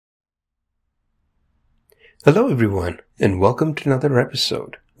Hello everyone, and welcome to another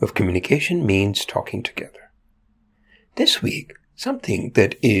episode of Communication Means Talking Together. This week, something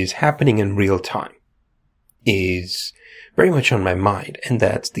that is happening in real time is very much on my mind, and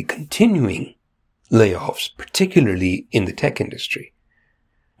that's the continuing layoffs, particularly in the tech industry.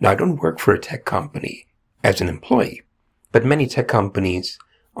 Now, I don't work for a tech company as an employee, but many tech companies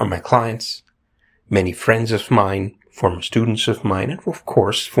are my clients, many friends of mine, former students of mine, and of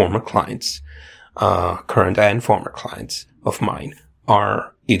course, former clients. Current and former clients of mine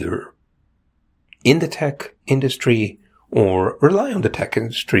are either in the tech industry or rely on the tech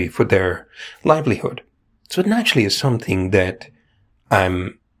industry for their livelihood. So it naturally is something that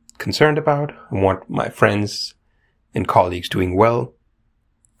I'm concerned about. I want my friends and colleagues doing well.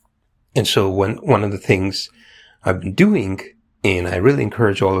 And so one of the things I've been doing, and I really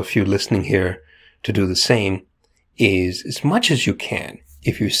encourage all of you listening here to do the same, is as much as you can,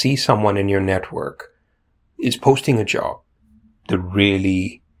 if you see someone in your network is posting a job, they're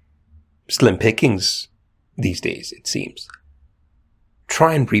really slim pickings these days, it seems.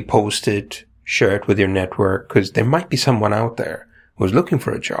 Try and repost it, share it with your network, because there might be someone out there who's looking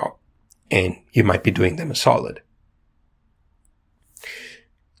for a job, and you might be doing them a solid.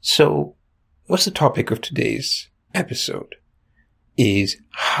 So, what's the topic of today's episode? Is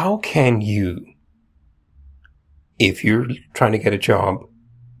how can you, if you're trying to get a job,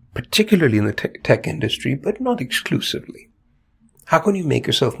 particularly in the tech industry, but not exclusively, how can you make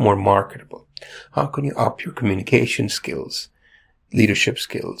yourself more marketable? How can you up your communication skills, leadership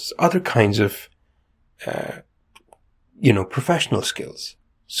skills, other kinds of, professional skills,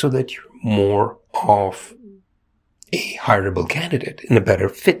 so that you're more of a hireable candidate and a better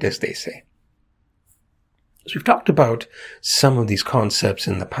fit, as they say? So we've talked about some of these concepts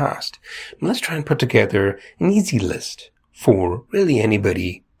in the past. Let's try and put together an easy list for really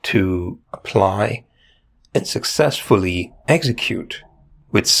anybody to apply and successfully execute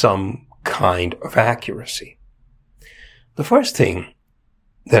with some kind of accuracy. The first thing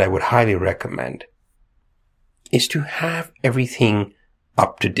that I would highly recommend is to have everything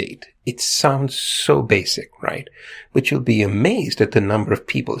up to date. It sounds so basic, right? But you'll be amazed at the number of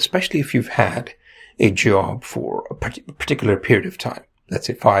people, especially if you've had a job for a particular period of time. Let's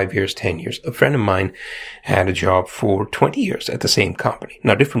say 5 years, 10 years. A friend of mine had a job for 20 years at the same company.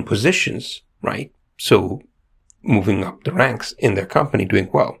 Now, different positions, right? So moving up the ranks in their company, doing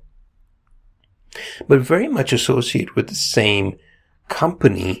well. But very much associated with the same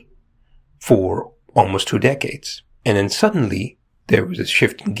company for almost 2 decades. And then suddenly there was a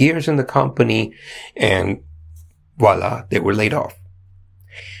shift in gears in the company, and voila, they were laid off.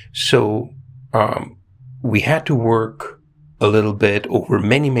 So we had to work a little bit over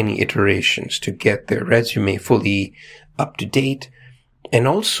many iterations to get their resume fully up to date, and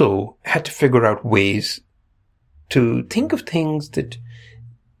also had to figure out ways to think of things that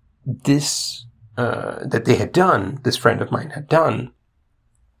that they had done, this friend of mine had done,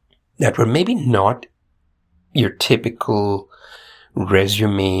 that were maybe not your typical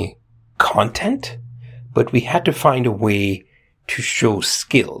resume content, but we had to find a way to show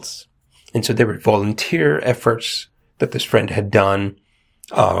skills. And so there were volunteer efforts that this friend had done,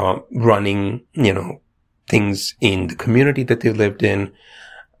 running, things in the community that they lived in,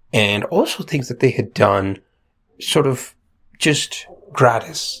 and also things that they had done sort of just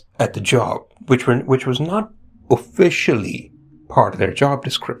gratis at the job, which was not officially part of their job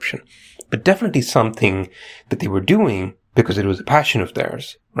description, but definitely something that they were doing because it was a passion of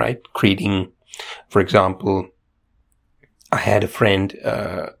theirs, right? Creating, for example, I had a friend,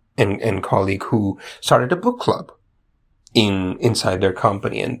 and colleague who started a book club inside their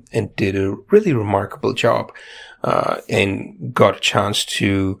company and did a really remarkable job, and got a chance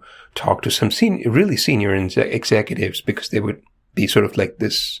to talk to some really senior executives, because they would be sort of like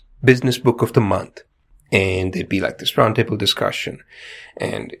this business book of the month, and they'd be like this roundtable discussion,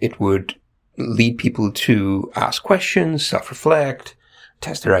 and it would lead people to ask questions, self-reflect,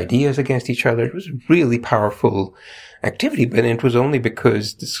 test their ideas against each other. It was a really powerful activity, but it was only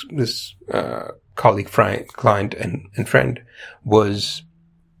because this colleague, client, and friend was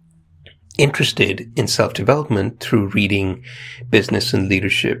interested in self-development through reading business and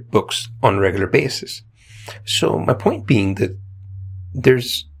leadership books on a regular basis. So my point being that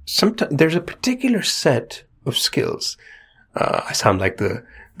there's a particular set of skills. I sound like the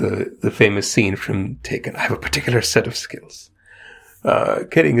famous scene from Taken. I have a particular set of skills.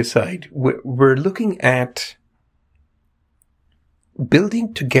 Kidding aside, we're looking at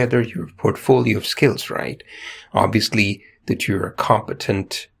building together your portfolio of skills, right? Obviously, that you're a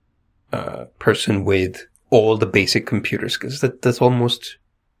competent person with all the basic computer skills. That's almost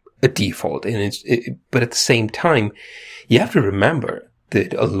a default. But at the same time, you have to remember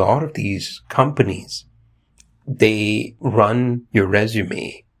that a lot of these companies, they run your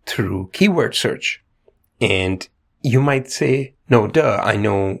resume through keyword search. And you might say, no, duh, I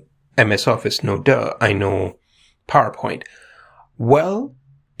know MS Office. No, duh, I know PowerPoint. Well,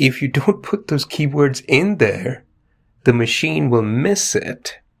 if you don't put those keywords in there, the machine will miss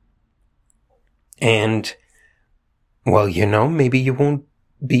it. And, well, maybe you won't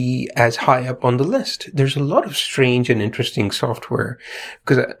be as high up on the list. There's a lot of strange and interesting software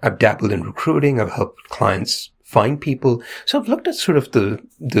because I've dabbled in recruiting. I've helped clients find people. So I've looked at sort of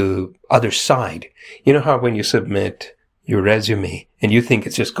the other side. You know how when you submit your resume and you think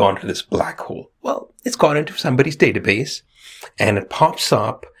it's just gone to this black hole? Well, it's gone into somebody's database and it pops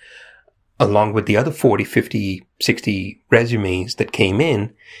up along with the other 40, 50, 60 resumes that came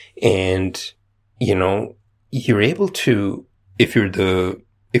in. And, you're able to, if you're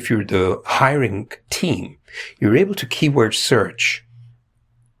the hiring team, you're able to keyword search.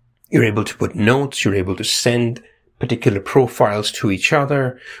 You're able to put notes. You're able to send particular profiles to each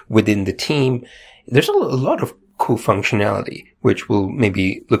other within the team. There's a lot of cool functionality, which we'll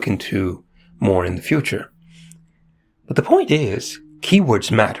maybe look into more in the future. But the point is,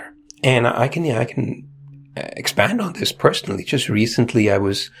 keywords matter. And I can expand on this personally. Just recently I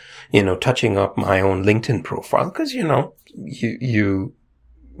was, touching up my own LinkedIn profile because, you,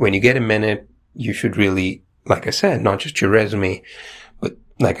 when you get a minute, you should really, like I said, not just your resume, but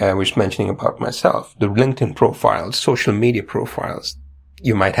like I was mentioning about myself, the LinkedIn profiles, social media profiles.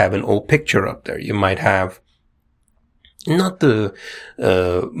 You might have an old picture up there. You might have not the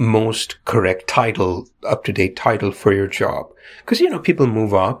most correct title, up-to-date title for your job. Because, people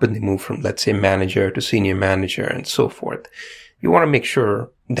move up and they move from, let's say, manager to senior manager and so forth. You want to make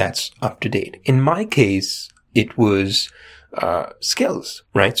sure that's up-to-date. In my case, it was skills,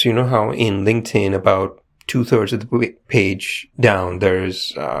 right? So you know how in LinkedIn, about 2/3 of the page down,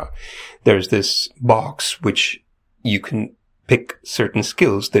 there's this box which you can pick certain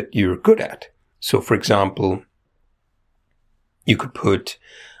skills that you're good at. So, for example, you could put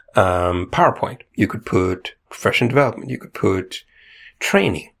PowerPoint. You could put professional development. You could put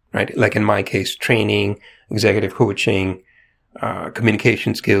training, right? Like in my case, training, executive coaching,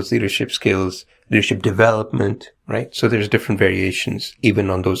 communication skills, leadership development, right? So there's different variations even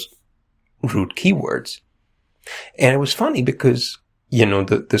on those root keywords. And it was funny because,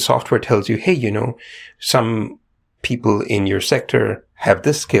 the software tells you, hey, some people in your sector have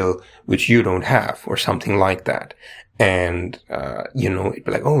this skill which you don't have or something like that. And, it'd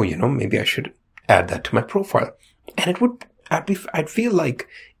be like, oh, maybe I should add that to my profile. And I'd feel like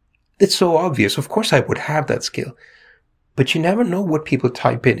it's so obvious. Of course I would have that skill, but you never know what people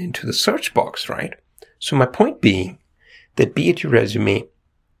type into the search box, right? So my point being that be it your resume,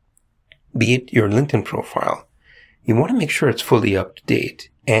 be it your LinkedIn profile, you want to make sure it's fully up to date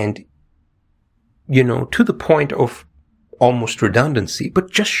and, to the point of almost redundancy, but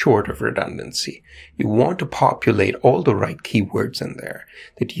just short of redundancy. You want to populate all the right keywords in there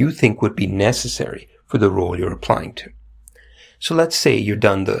that you think would be necessary for the role you're applying to. So let's say you're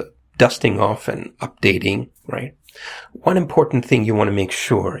done the dusting off and updating, right? One important thing you want to make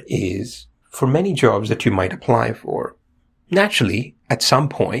sure is for many jobs that you might apply for, naturally, at some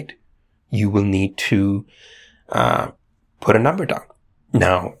point, you will need to put a number down.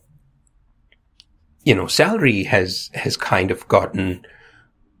 Now, salary has kind of gotten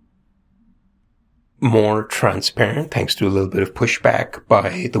more transparent thanks to a little bit of pushback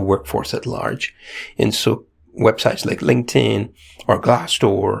by the workforce at large. And so websites like LinkedIn or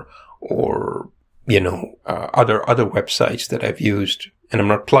Glassdoor or, other websites that I've used, and I'm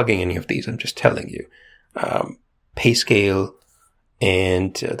not plugging any of these, I'm just telling you, PayScale,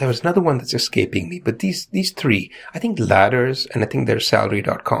 and there was another one that's escaping me, but these three, I think Ladders, and I think there's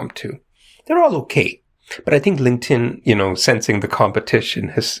salary.com too. They're all okay. But I think LinkedIn, sensing the competition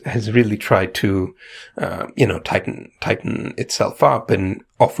has really tried to, tighten itself up and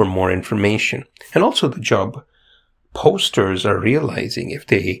offer more information. And also the job posters are realizing if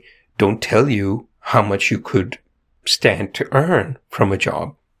they don't tell you how much you could stand to earn from a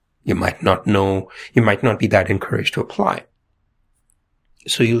job, you might not be that encouraged to apply.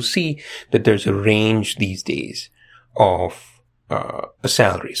 So you'll see that there's a range these days of a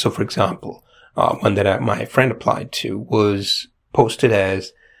salary. So for example, one that my friend applied to was posted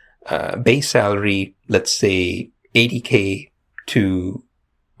as base salary, let's say 80K to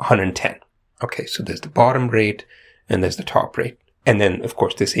 110. Okay, so there's the bottom rate and there's the top rate. And then, of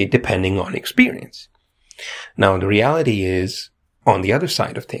course, they say depending on experience. Now, the reality is, on the other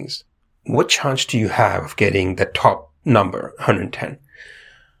side of things, what chance do you have of getting the top number, 110?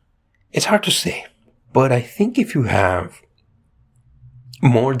 It's hard to say, but I think if you have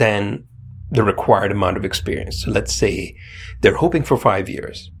more than the required amount of experience, so let's say they're hoping for 5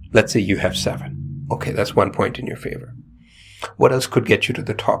 years. Let's say you have 7. Okay, that's 1 point in your favor. What else could get you to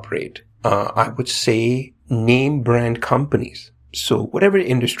the top rate? I would say name brand companies. So whatever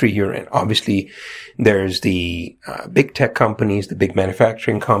industry you're in, obviously there's the big tech companies, the big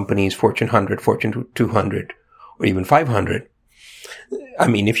manufacturing companies, Fortune 100, Fortune 200, or even 500. I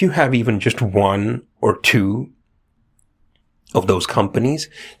mean, if you have even just 1 or 2 of those companies,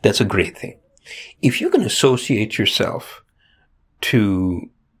 that's a great thing. If you can associate yourself to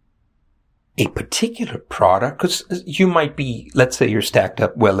a particular product, because you might be, let's say you're stacked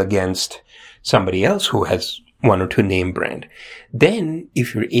up well against somebody else who has 1 or 2 name brand. Then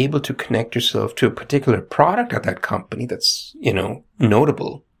if you're able to connect yourself to a particular product at that company that's,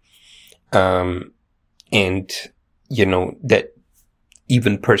 notable, and, that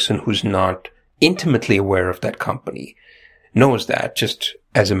even person who's not intimately aware of that company knows that just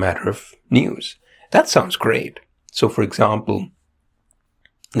as a matter of news. That sounds great. So for example,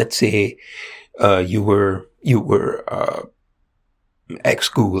 let's say, you were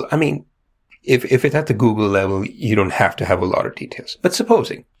ex-Google. I mean, if it's at the Google level, you don't have to have a lot of details. But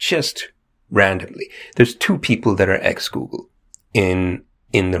supposing, just randomly, there's 2 people that are ex-Google in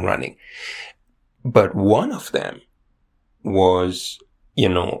the running. But one of them was,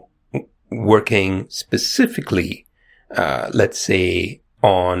 working specifically, let's say,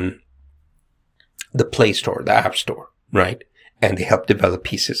 on the Play Store, the App Store, right? And they helped develop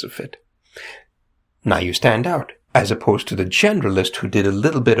pieces of it. Now you stand out, as opposed to the generalist who did a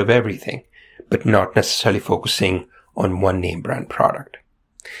little bit of everything, but not necessarily focusing on one name brand product.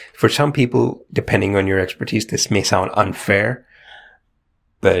 For some people, depending on your expertise, this may sound unfair,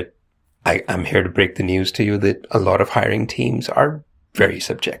 but I'm here to break the news to you that a lot of hiring teams are very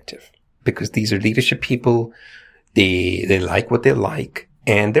subjective, because these are leadership people. They like what they like,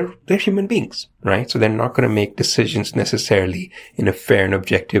 and they're human beings, right? So they're not going to make decisions necessarily in a fair and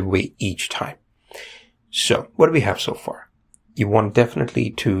objective way each time. So what do we have so far? You want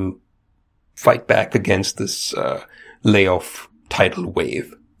definitely to fight back against this layoff title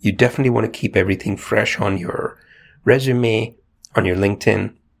wave. You definitely want to keep everything fresh on your resume, on your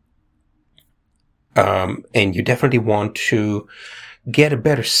LinkedIn. And you definitely want to get a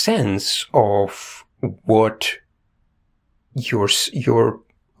better sense of what your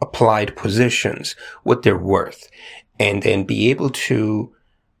applied positions, what they're worth, and then be able to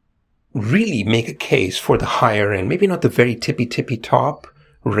really make a case for the higher end, maybe not the very tippy top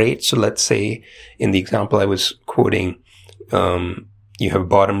rate. So let's say in the example I was quoting, you have a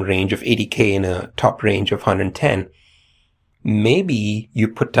bottom range of 80K and a top range of 110. Maybe you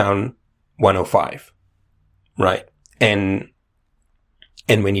put down 105, right?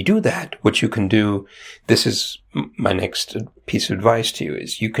 And when you do that, what you can do, this is my next piece of advice to you,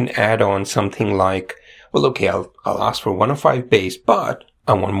 is you can add on something like, well, okay, I'll ask for 105 base, but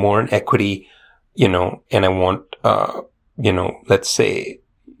I want more in equity, and I want, let's say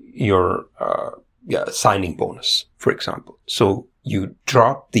your, signing bonus, for example. So you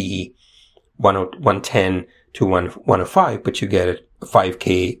drop the 110 to 105, but you get a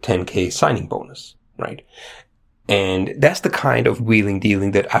 5K, 10K signing bonus, right? And that's the kind of wheeling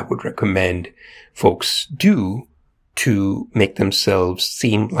dealing that I would recommend folks do to make themselves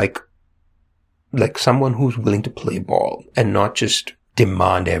seem like someone who's willing to play ball and not just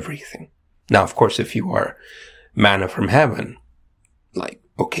demand everything. Now, of course, if you are manna from heaven,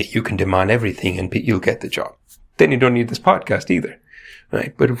 okay, you can demand everything and you'll get the job. Then you don't need this podcast either,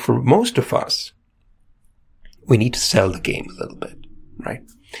 right? But for most of us, we need to sell the game a little bit, right?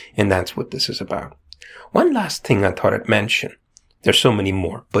 And that's what this is about. One last thing I thought I'd mention. There's so many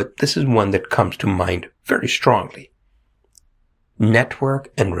more, but this is one that comes to mind very strongly.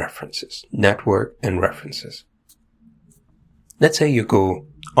 Network and references. Network and references. Let's say you go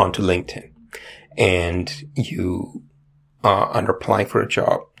onto LinkedIn and you are applying for a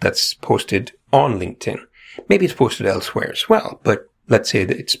job that's posted on LinkedIn. Maybe it's posted elsewhere as well, but let's say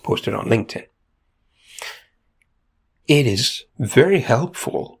that it's posted on LinkedIn. It is very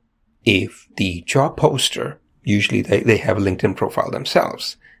helpful if the job poster, usually they have a LinkedIn profile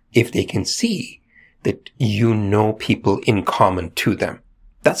themselves, if they can see that you know people in common to them.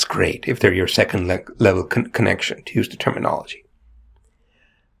 That's great if they're your second level connection, to use the terminology.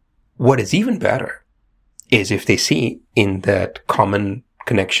 What is even better is if they see in that common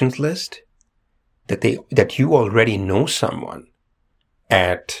connections list that you already know someone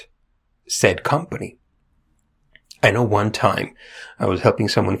at said company. I know one time I was helping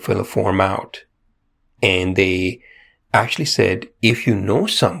someone fill a form out, and they actually said, if you know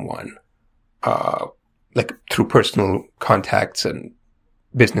someone like through personal contacts and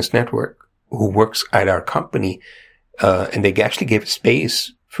business network, who works at our company, and they actually gave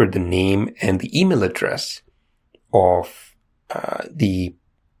space for the name and the email address of the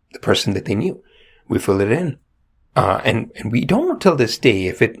person that they knew. We fill it in, and we don't know till this day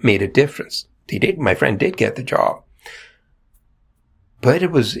if it made a difference. My friend did get the job, but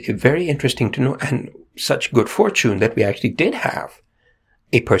it was very interesting to know, and such good fortune that we actually did have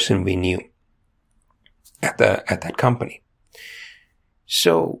a person we knew at that company.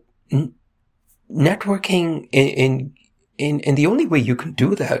 So networking and the only way you can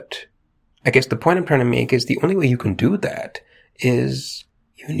do that, I guess the point I'm trying to make is the only way you can do that is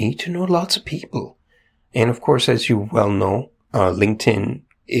you need to know lots of people. And of course, as you well know, LinkedIn,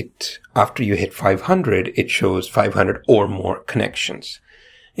 after you hit 500, it shows 500 or more connections.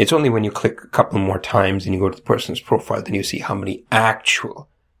 It's only when you click a couple more times and you go to the person's profile, then you see how many actual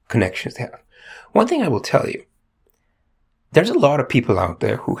connections they have. One thing I will tell you, there's a lot of people out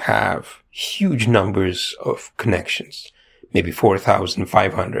there who have huge numbers of connections, maybe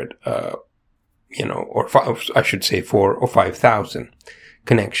 4,500, I should say 4,000 or 5,000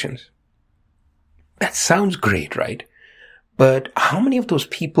 connections. That sounds great, right? But how many of those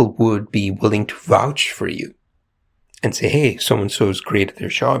people would be willing to vouch for you and say, hey, so-and-so is great at their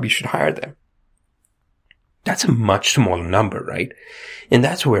job, you should hire them? That's a much smaller number, right? And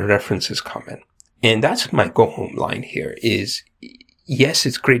that's where references come in. And that's my go-home line here is, yes,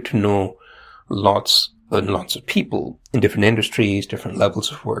 it's great to know lots and lots of people in different industries, different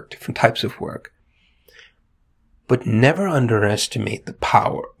levels of work, different types of work. But never underestimate the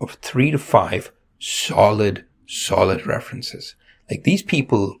power of 3 to 5 solid references. Like these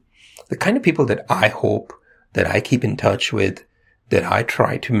people, the kind of people that I hope that I keep in touch with, that I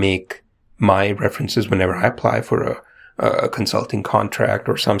try to make my references whenever I apply for a consulting contract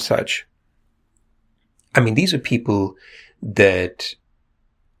or some such. I mean, these are people that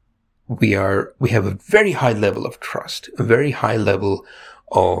we have a very high level of trust, a very high level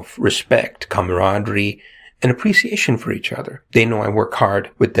of respect, camaraderie, and appreciation for each other. They know I work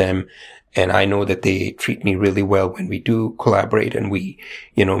hard with them, and I know that they treat me really well when we do collaborate and we,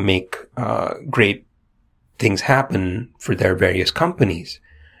 make great things happen for their various companies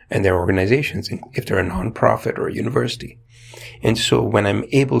and their organizations, if they're a nonprofit or a university. And so when I'm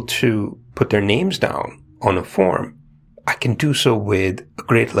able to put their names down on a form, I can do so with a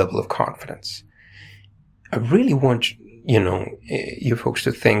great level of confidence. I really want, you folks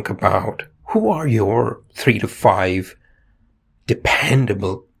to think about who are your 3 to 5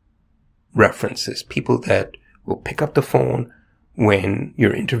 dependable references, people that will pick up the phone when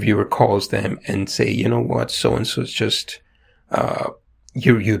your interviewer calls them and say, you know what, so-and-so is just,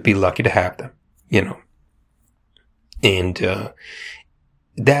 you'd be lucky to have them, And,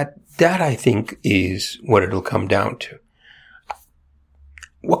 that I think is what it'll come down to.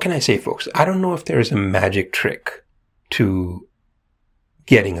 What can I say, folks? I don't know if there's a magic trick to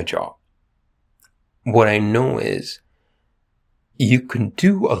getting a job. What I know is you can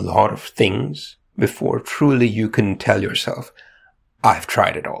do a lot of things before truly you can tell yourself, I've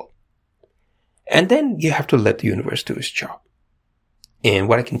tried it all. And then you have to let the universe do its job. And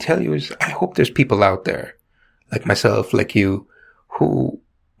what I can tell you is I hope there's people out there like myself, like you, who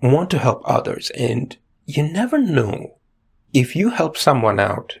want to help others. And you never know if you help someone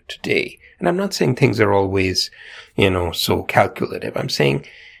out today. And I'm not saying things are always, so calculative. I'm saying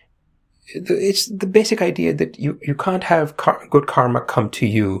it's the basic idea that you can't have good karma come to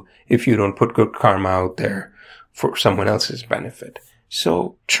you if you don't put good karma out there for someone else's benefit.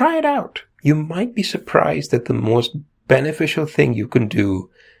 So try it out. You might be surprised that the most beneficial thing you can do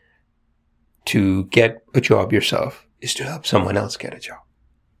to get a job yourself is to help someone else get a job.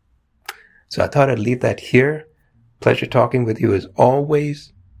 So I thought I'd leave that here. Pleasure talking with you as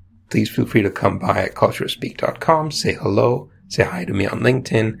always. Please feel free to come by at culturalspeak.com, say hello, say hi to me on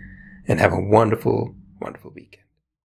LinkedIn, and have a wonderful, wonderful weekend.